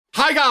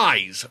Hi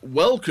guys,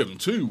 welcome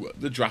to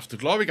the Draft of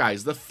Glory,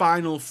 guys. The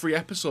final 3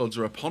 episodes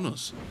are upon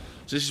us.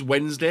 So this is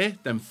Wednesday,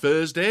 then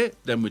Thursday,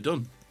 then we're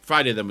done.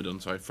 Friday, then we're done.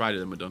 Sorry, Friday,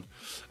 then we're done.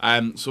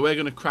 So we're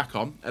going to crack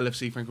on.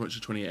 LFC Frank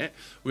Richard 28.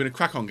 We're going to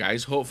crack on,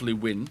 guys. Hopefully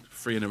win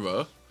 3 in a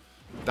row.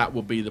 That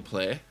will be the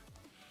play.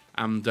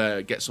 And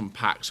get some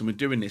packs. And we're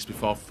doing this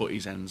before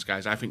Footies ends,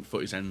 guys. I think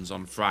Footies ends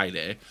on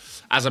Friday,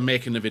 as I'm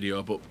making the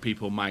video, but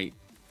people might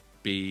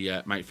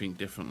think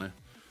differently.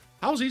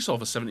 How's he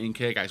sold for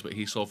 17k, guys, but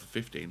he sold for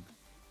 15?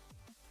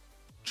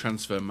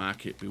 Transfer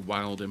market be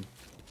wild him.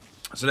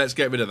 So let's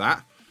get rid of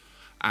that.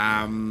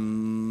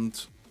 And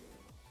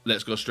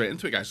let's go straight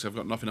into it, guys. So I've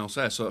got nothing else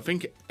there. So I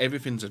think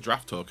everything's a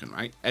draft token,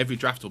 right? Every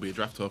draft will be a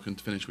draft token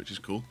to finish, which is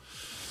cool.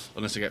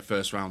 Unless I get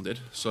first rounded.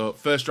 So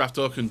first draft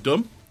token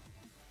done.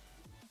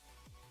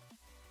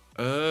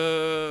 I'm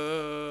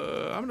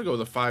going to go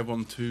with a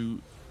 5-1-2-3-2.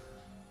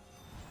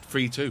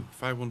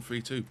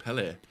 5-1-3-2.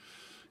 Pele.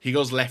 He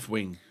goes left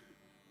wing.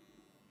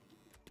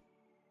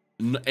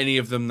 Any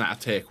of them that I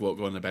take won't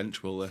go on the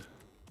bench, will they?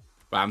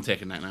 But I'm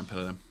taking 99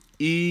 Pele then.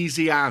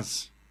 Easy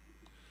as.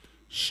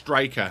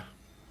 Striker.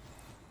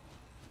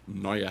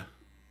 Neuer.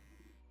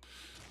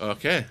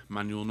 Okay,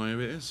 Manuel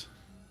Neuer it is.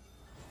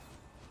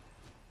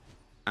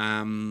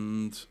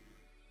 And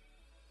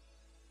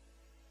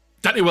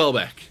Danny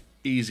Welbeck.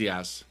 Easy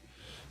as.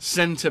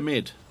 Centre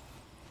mid.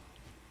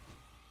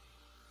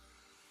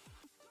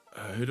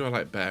 Who do I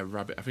like better?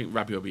 Rabiot. I think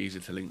Rabiot will be easy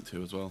to link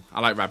to as well.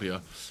 I like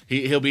Rabiot.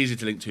 He'll be easy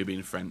to link to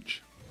being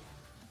French.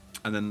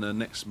 And then the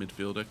next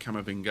midfielder,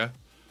 Camavinga.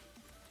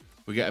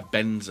 We get a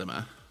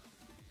Benzema.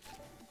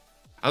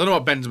 I don't know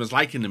what Benzema's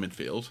like in the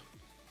midfield.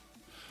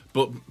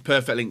 But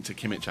perfect link to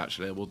Kimmich,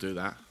 actually. We'll do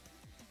that.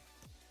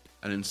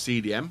 And then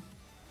CDM.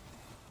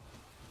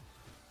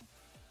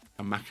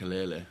 And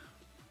Makalele.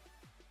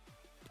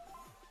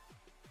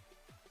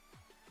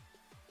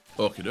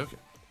 Okie dokie.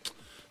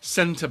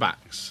 Centre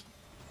backs.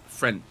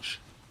 French.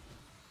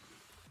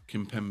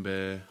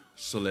 Kimpembe.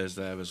 Sole's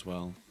there as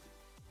well.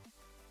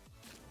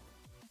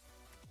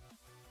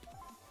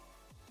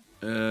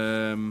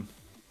 I'll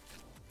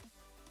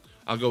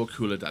go with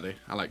Cooler Daddy.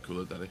 I like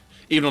Cooler Daddy.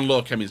 Even on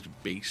low chem, he's a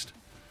beast.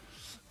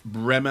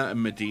 Bremer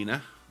and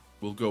Medina.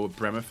 We'll go with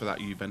Bremer for that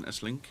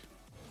Juventus link.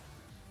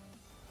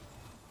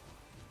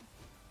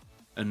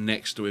 And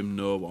next to him,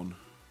 no one.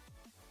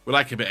 We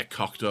like a bit of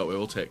cock, don't we?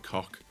 We'll take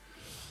cock.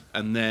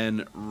 And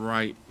then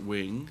right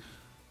wing,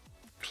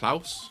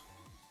 Klaus.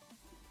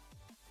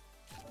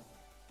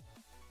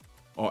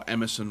 Or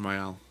Emerson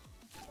Royale.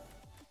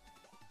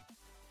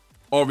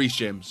 Or Reece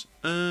James.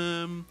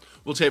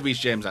 We'll take Reece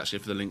James, actually,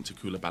 for the link to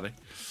Koulibaly.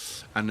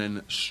 And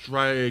then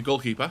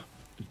goalkeeper,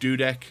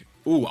 Dudek.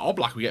 Ooh, all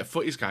black, we get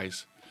footies,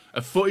 guys.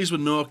 A footies with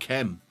no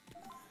chem.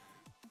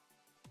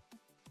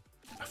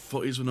 A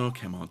footies with no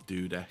chem or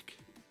Dudek.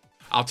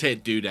 I'll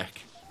take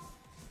Dudek.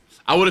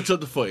 I would have took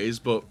the footies,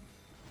 but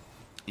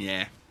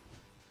yeah.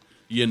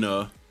 You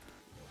know.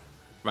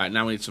 Right,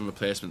 now we need some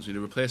replacements. We need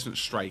a replacement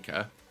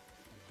striker.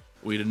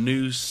 We need a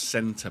new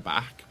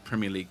centre-back.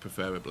 Premier League,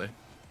 preferably.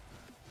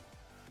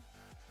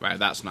 Right,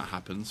 that's not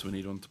happened, so we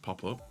need one to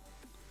pop up.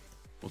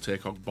 We'll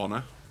take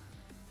Ogbonna.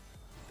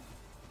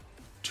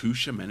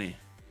 Tchouaméni.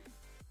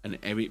 And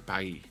Eric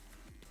Bailly.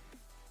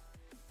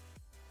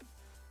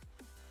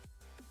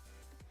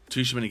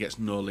 Tchouaméni gets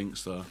no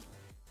links, though.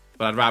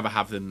 But I'd rather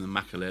have them than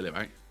Makalele,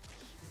 right?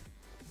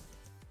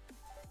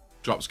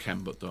 Drops chem,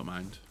 but don't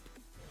mind.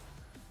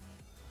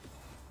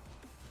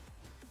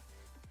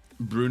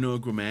 Bruno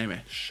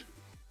Guimaraes.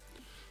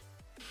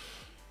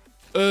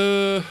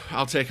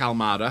 I'll take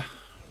Almada.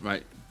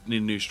 Right,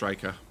 need a new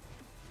striker.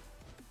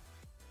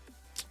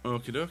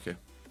 Okie dokie.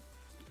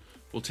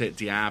 We'll take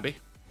Diaby.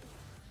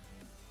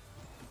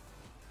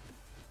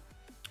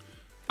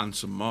 And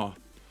some more.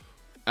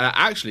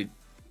 Actually,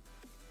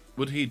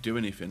 would he do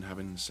anything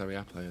having Serie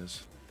A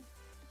players?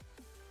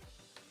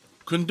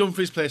 Couldn't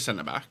Dumfries play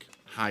centre-back?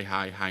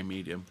 High,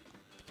 medium.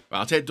 Right,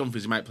 I'll take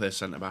Dumfries. He might play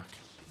centre-back.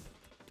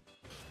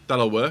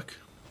 That'll work.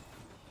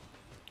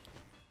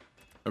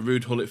 A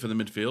Rude Hullet for the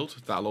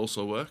midfield. That'll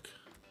also work.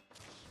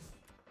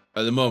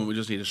 At the moment, we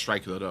just need a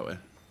striker, though, don't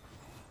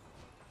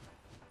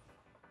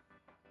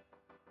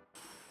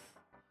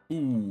we?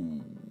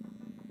 Ooh.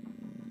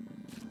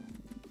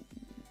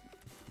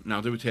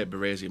 Now, do we take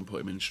Baresi and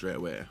put him in straight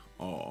away?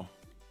 Or...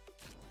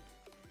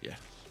 yeah.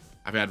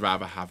 I think I'd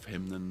rather have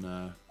him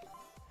than...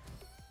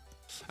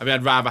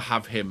 I'd rather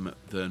have him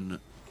than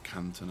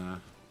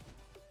Cantona.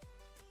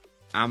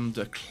 And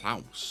a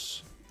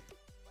Klaus.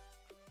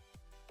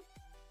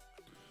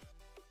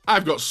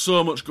 I've got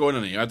so much going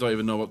on here. I don't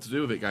even know what to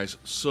do with it, guys.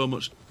 So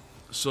much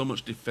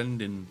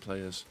defending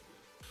players.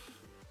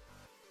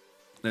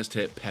 Let's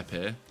take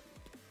Pepe.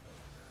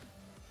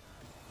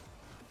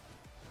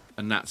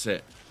 And that's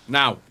it.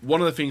 Now,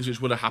 one of the things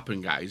which would have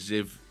happened, guys,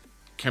 if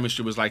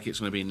chemistry was like it's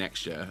going to be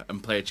next year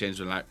and player change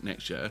was like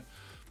next year,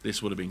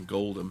 this would have been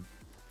golden.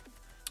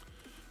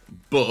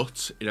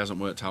 But it hasn't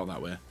worked out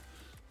that way.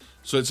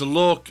 So it's a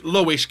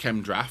lowish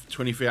chem draft,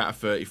 23 out of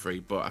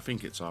 33, but I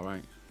think it's all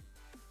right.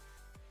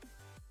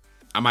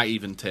 I might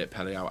even take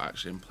Pele out,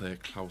 actually, and play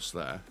Klaus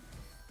there.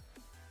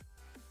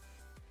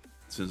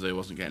 Since he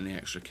wasn't getting any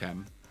extra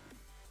chem.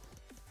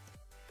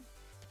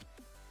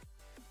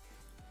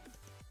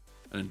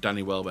 And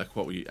Danny Welbeck,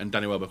 what were you? And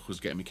Danny Welbeck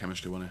was getting me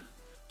chemistry, wasn't he?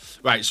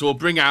 Right, so we'll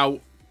bring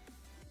out...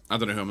 I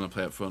don't know who I'm going to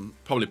play up front.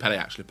 Probably Pele,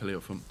 actually. Pele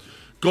up front.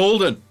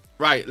 Golden.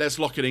 Right, let's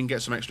lock it in.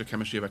 Get some extra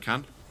chemistry if I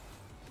can.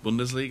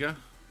 Bundesliga.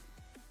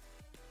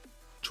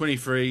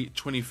 23,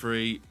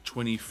 23,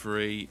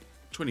 23,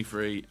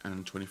 23,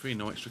 and 23.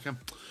 No extra chem.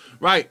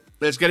 Right,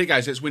 let's get it,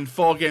 guys. Let's win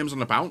 4 games on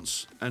the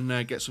bounce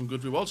and get some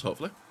good rewards,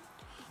 hopefully.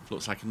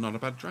 Looks like not a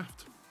bad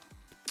draft.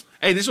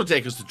 Hey, this will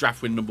take us to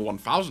draft win number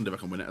 1,000 if I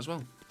can win it as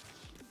well.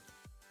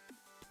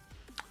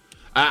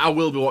 I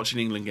will be watching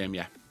England game,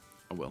 yeah.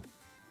 I will.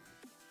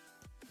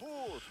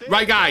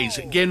 Right, guys.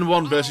 Game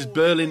 1 versus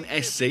Berlin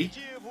SC.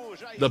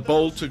 The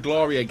bold to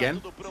glory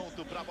again.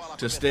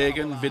 To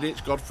Stegen,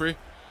 Vidic, Godfrey.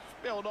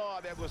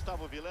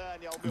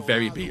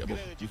 Very beatable.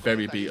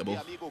 Very beatable.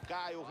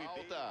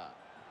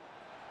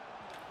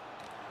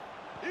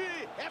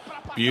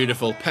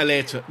 Beautiful.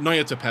 Pele to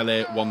Neuer to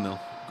Pele. 1-0.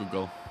 Good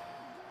goal.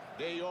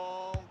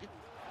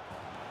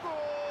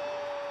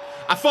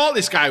 I thought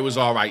this guy was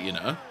alright, you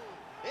know.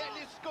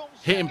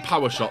 Hitting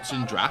power shots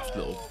in draft,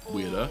 little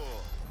weirdo.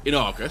 In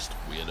August,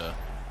 weirdo.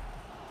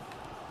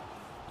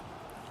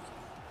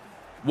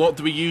 What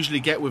do we usually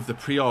get with the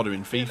pre-order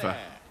in FIFA?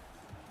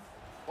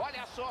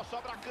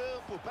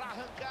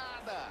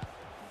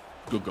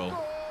 Good goal.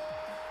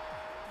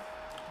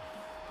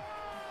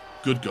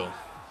 Good goal.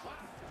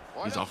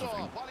 He's off, I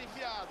think.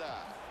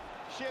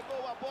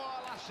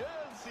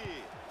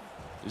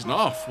 He's not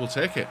off. We'll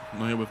take it.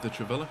 Neuer with the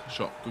Trivella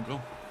shot. Good goal.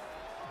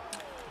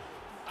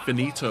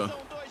 Finito.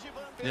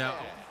 Yeah.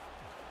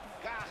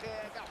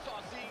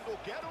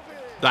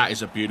 That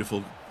is a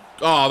beautiful...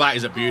 Oh, that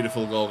is a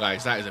beautiful goal,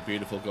 guys. That is a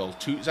beautiful goal.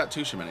 Is that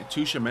Tuchemeni?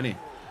 Tuchemeni.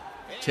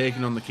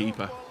 Taking on the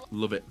keeper.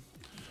 Love it.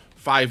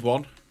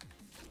 5-1.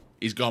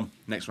 He's gone.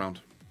 Next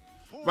round.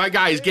 Right,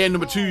 guys. Game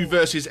number 2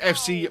 versus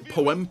FC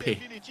Pompey.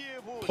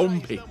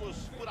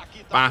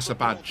 Barca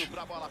badge.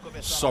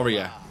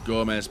 Soria.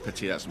 Gomez.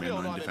 Petit. That's me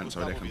in defence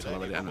already. I can tell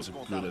already. And that's a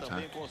good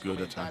attack.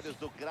 Good attack.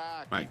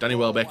 Right, Danny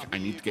Welbeck. I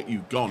need to get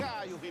you gone.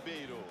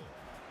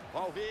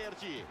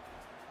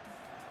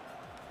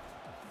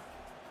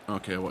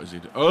 Okay, what is he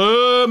doing?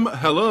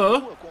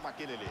 Hello?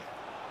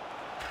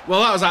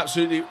 Well, that was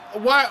absolutely...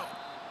 What?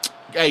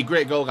 Hey,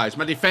 great goal, guys.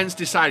 My defence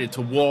decided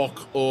to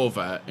walk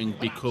over and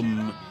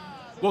become...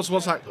 What's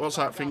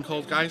that thing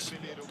called, guys?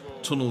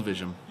 Tunnel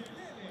vision.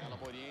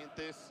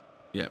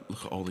 Yeah,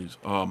 look at all these.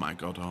 Oh, my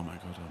God. Oh, my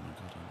God. Oh, my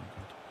God. Oh, my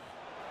God.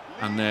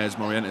 And there's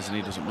Morientes, and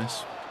he doesn't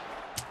miss.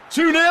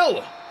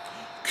 2-0!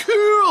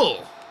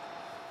 Cool!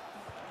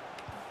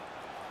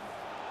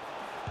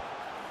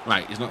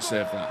 Right, he's not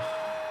saved that.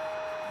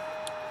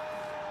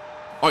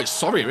 Oh, it's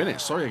Soria, isn't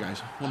it? Soria,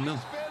 guys. 1-0.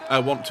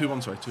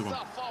 2-1, sorry.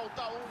 2-1.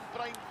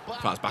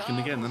 If I was back in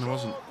the game, then I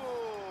wasn't.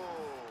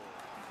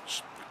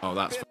 Oh,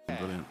 that's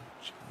brilliant.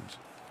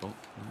 Oh,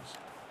 nice.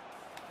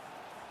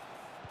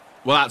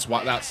 Well,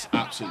 that's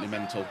absolutely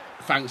mental.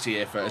 Thanks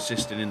here for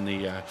assisting in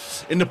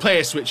the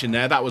player switching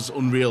there. That was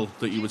unreal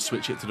that you would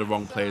switch it to the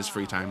wrong players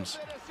 3 times.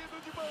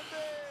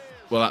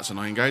 Well, that's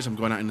annoying, guys. I'm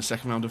going out in the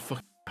second round of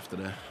fucking after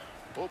there.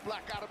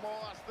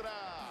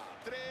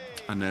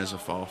 And there's a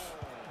 4th.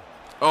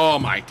 Oh,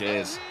 my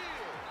days.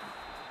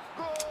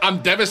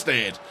 I'm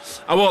devastated.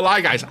 I won't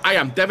lie, guys. I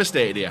am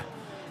devastated here.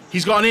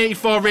 He's got an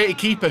 84 rated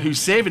keeper who's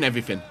saving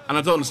everything. And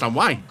I don't understand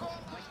why.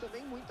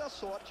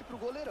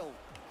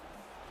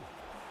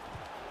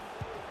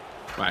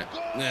 Right.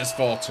 There's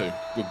 4-2.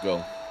 Good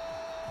goal.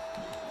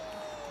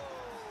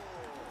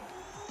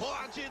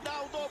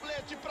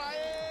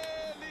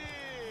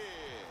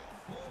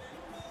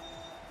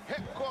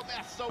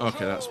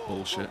 Okay, that's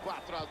bullshit.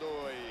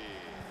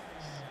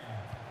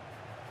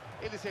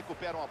 Eles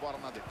recuperam a bola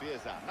na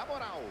defesa. Na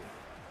moral.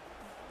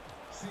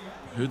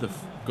 Who the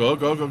go.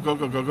 That...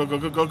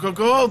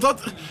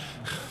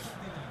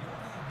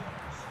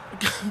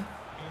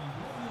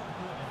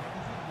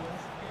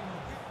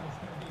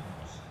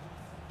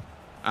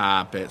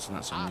 Bits, and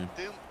that's on you.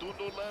 Atento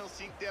no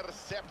lance,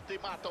 intercepta e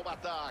mata o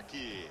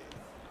ataque.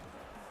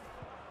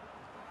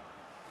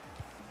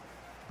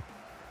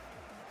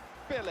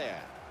 Pelé.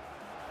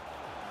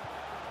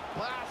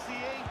 Passe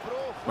em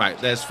profundidade. Right,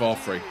 there's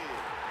 4-3.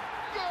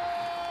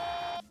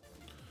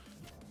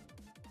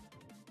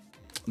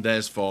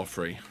 There's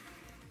 4-3.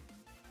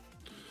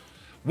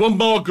 One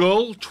more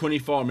goal,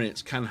 24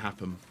 minutes, can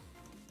happen.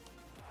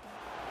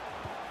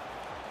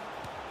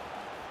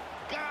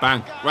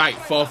 Bang. Right,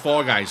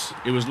 4-4, guys.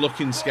 It was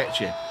looking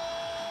sketchy.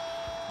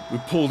 We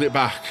pulled it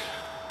back.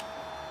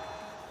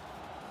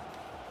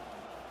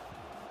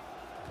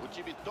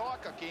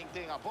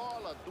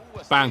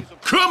 Bang.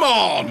 Come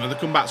on! And the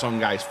comeback's on,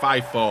 guys.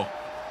 5-4.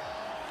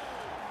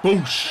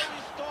 Boosh.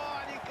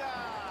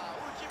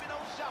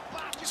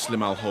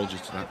 Slim, I'll hold you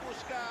to that.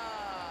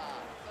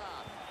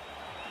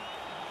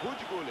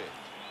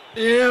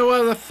 Yeah,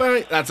 well, the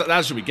fight.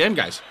 That should be game,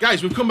 guys.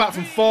 Guys, we've come back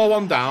from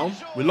 4-1 down.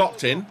 We're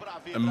locked in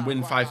and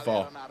win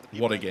 5-4.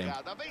 What a game.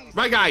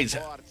 Right, guys.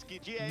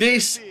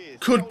 This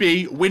could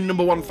be win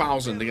number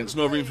 1,000 against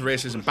No Room for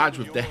Racism badge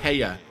with De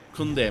Gea,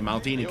 Koundé,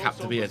 Maldini,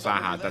 Capdevia,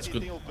 Zaha. That's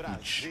good.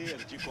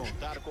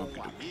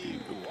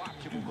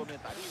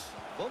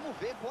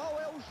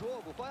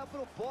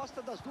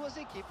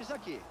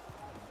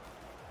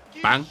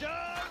 Bang.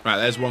 Right,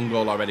 there's one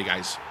goal already,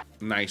 guys.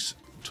 Nice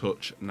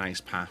touch, nice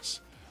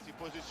pass.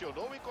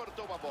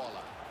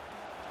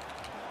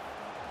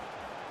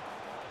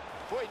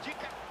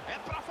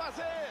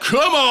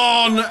 Come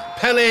on!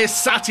 Pele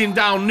sat him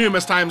down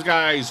numerous times,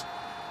 guys.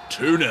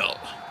 2-0.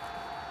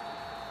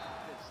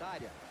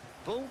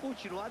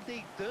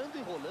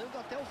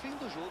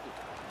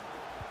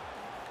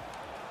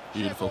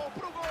 Beautiful.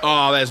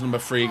 Oh, there's number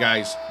 3,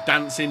 guys.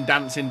 Dancing,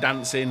 dancing,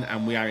 dancing,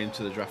 and we are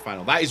into the draft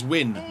final. That is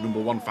win number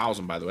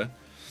 1,000, by the way.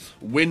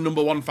 Win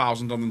number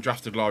 1,000 on the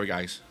Draft of Glory,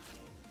 guys.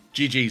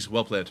 GG's,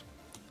 well played.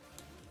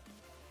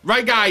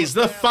 Right, guys,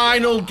 the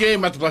final game.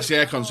 We had to blast the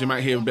aircon, so you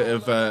might hear a bit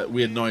of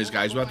weird noise,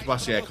 guys. We had to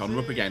blast the aircon. We're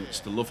up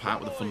against the Love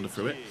Heart with a thunder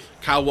through it.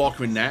 Kyle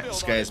Walker in net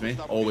scares me,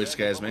 always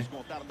scares me.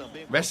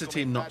 Rest of the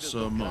team, not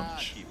so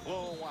much.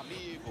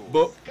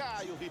 But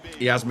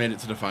he has made it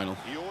to the final.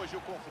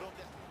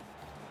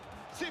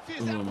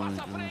 Oh my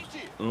god.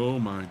 Oh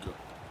my god.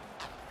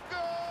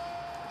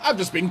 I've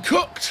just been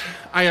cooked.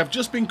 I have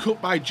just been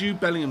cooked by Jude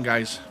Bellingham,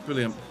 guys.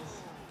 Brilliant.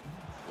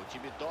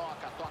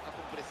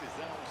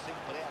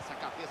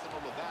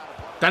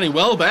 Danny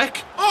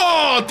Welbeck.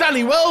 Oh,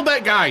 Danny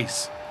Welbeck,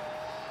 guys.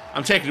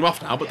 I'm taking him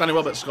off now, but Danny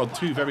Welbeck scored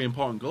 2 very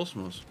important goals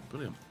from us.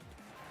 Brilliant.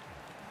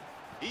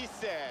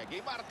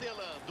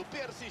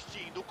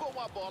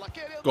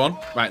 Go on.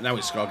 Right, now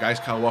it's scored, guys.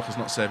 Kyle Walker's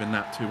not saving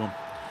that. 2-1.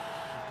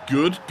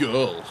 Good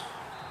goal.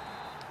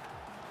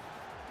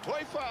 He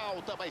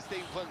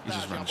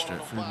just ran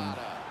straight through, man.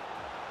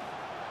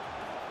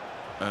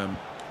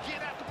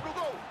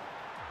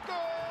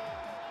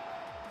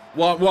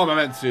 What am I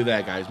meant to do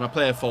there, guys? My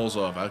player falls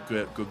over.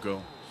 Great, good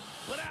goal.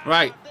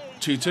 Right,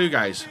 2-2,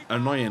 guys.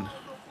 Annoying.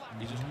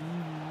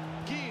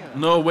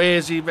 No way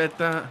has he read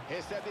that.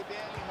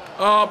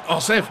 Oh,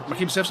 save. My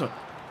keeper saved something.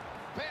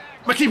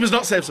 My keeper's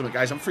not saved something,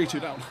 guys. I'm 3-2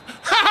 down.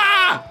 Ha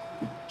ha!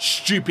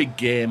 Stupid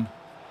game.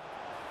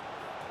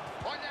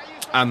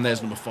 And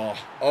there's number 4.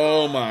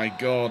 Oh my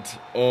god.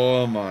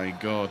 Oh my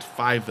god.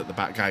 5 at the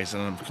back, guys,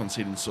 and I'm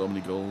conceding so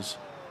many goals.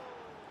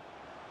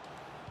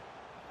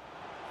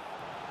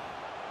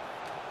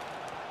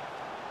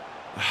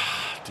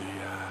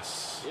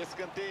 Yes.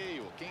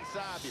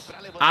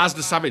 As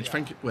the Savage,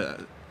 thank you.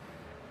 Wait.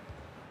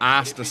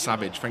 As the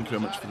Savage, thank you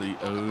very much for the.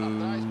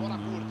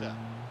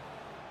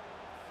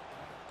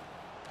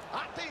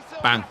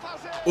 Bang.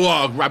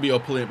 Oh,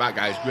 Rabiot pulling it back,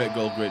 guys. Great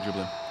goal, great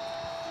dribbling.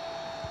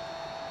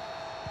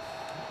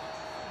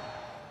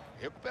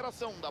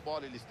 Recuperação da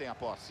bola, eles têm a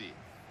posse.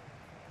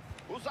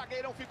 O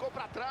zagueirão ficou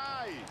para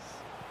trás.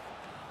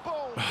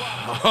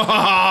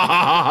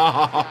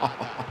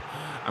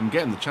 I'm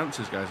getting the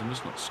chances, guys. I'm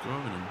just not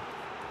scoring them.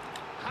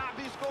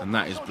 And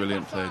that is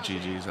brilliant play.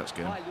 GG's, that's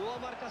game.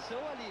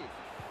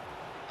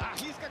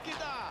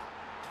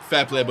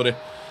 Fair play, buddy.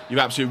 You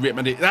absolutely ripped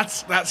my dick.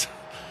 That's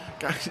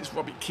guys, it's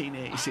Robbie Keane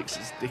 86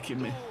 is dicking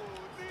me.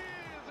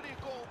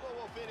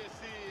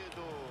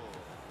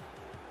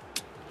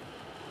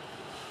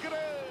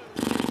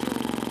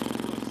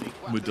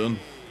 We're done.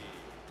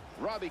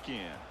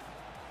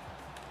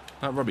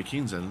 That Robbie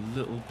Keane's a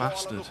little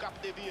bastard.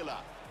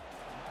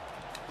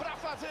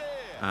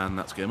 And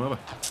that's game over.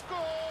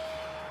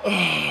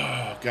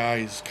 Oh,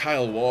 guys,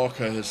 Kyle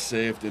Walker has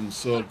saved him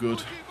so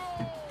good.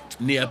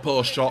 Near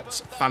post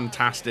shots,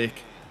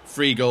 fantastic.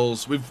 3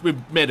 goals.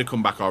 We've made a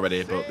comeback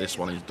already, but this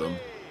one is done.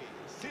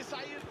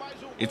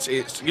 It's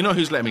you know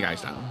who's letting me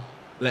guys down?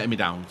 Letting me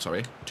down,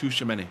 sorry.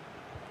 Tchouaméni.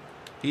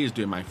 He is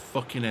doing my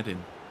fucking head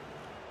in.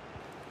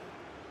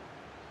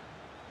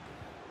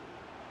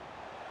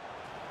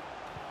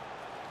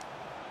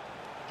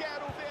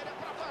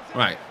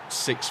 Right,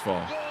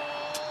 6-4.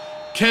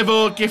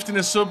 Kevo gifting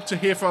a sub to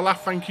Here for a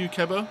Laugh. Thank you,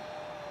 Kevo.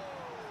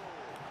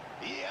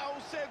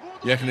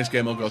 You reckon this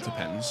game will go to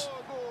pens?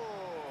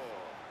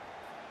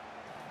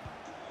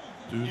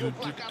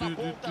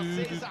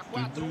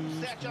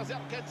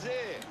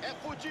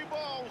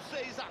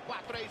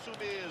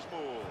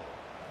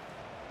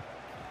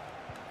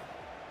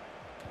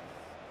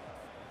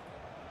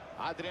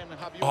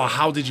 Oh,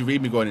 how did you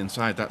read me going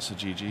inside? That's a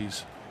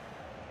GG's.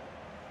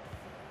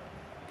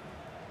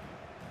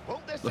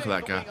 Look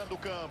at that guy.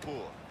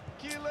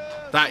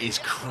 That is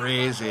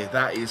crazy.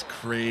 That is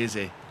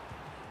crazy.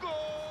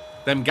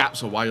 Them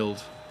gaps are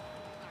wild.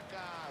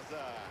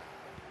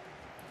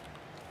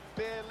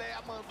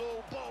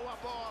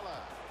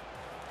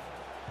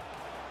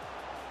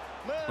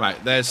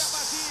 Right, there's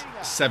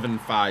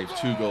 7-5,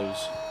 2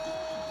 goals.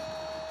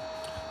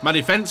 My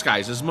defence,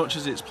 guys, as much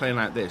as it's playing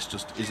like this,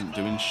 just isn't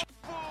doing shit.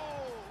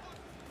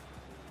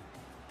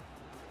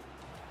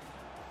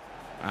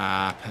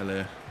 Ah,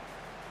 Pele.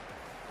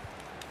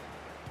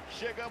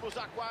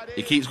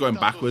 He keeps going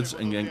backwards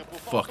and getting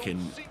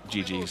fucking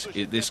GG's.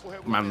 This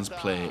man's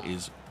play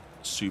is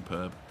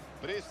superb.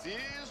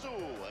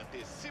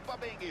 Antecipa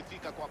bem e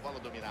fica com a bola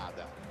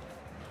dominada.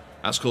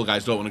 That's cool,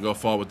 guys. Don't want to go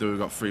forward, do we?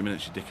 We've got 3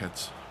 minutes, you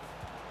dickheads.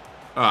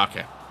 Oh,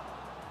 okay.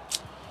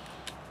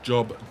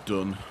 Job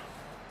done.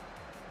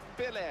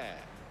 Pelé.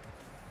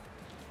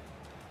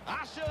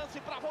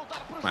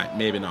 Right,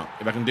 maybe not.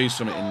 If I can do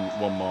something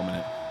in 1 more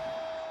minute.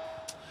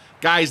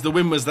 Guys, the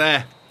win was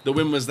there. The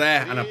win was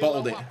there, and I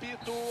bottled it.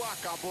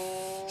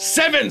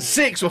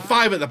 7-6 with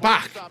 5 at the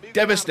back.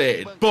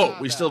 Devastated. But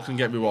we still can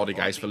get rewarded,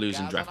 guys, for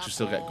losing drafts. We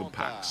still get good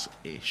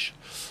packs-ish.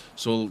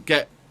 So we'll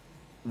get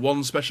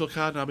 1 special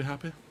card and I'll be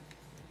happy.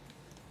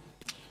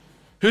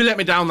 Who let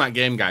me down that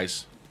game,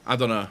 guys? I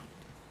don't know.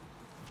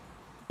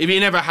 If you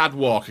never had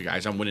Walker,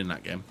 guys, I'm winning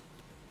that game.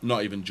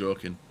 Not even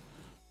joking.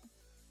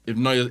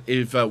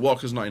 If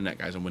Walker's not in net,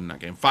 guys, I'm winning that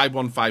game.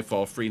 5-1, 5-4,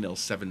 3-0,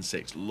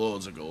 7-6.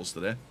 Loads of goals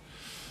today.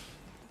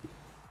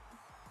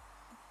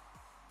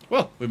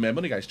 Well, we've made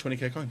money, guys.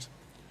 20k coins.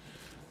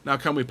 Now,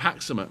 can we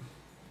pack some?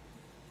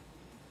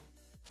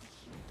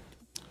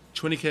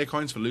 20k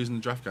coins for losing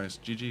the draft, guys.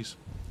 GG's.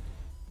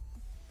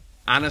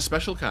 And a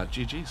special card.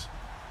 GG's.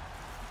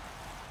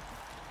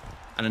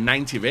 And a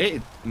 90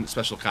 rated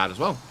special card as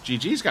well.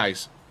 GG's,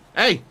 guys.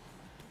 Hey,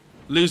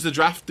 lose the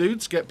draft,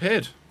 dudes. Get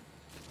paid.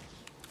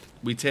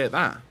 We take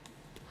that.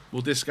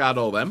 We'll discard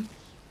all them.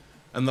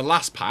 And the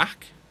last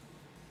pack.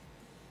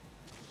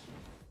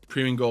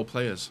 Premium gold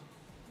players.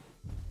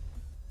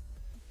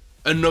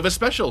 Another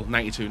special.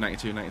 92,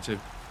 92, 92.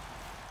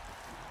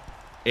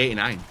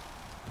 89.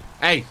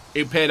 Hey,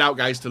 it paid out,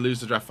 guys, to lose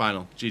the draft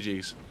final.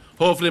 GG's.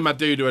 Hopefully my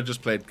dude who I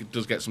just played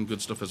does get some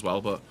good stuff as well.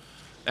 But,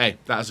 hey,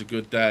 that is a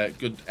good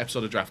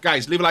episode of draft.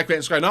 Guys, leave a like, rate,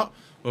 and subscribe. Not.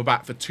 We're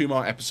back for 2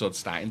 more episodes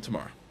starting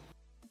tomorrow.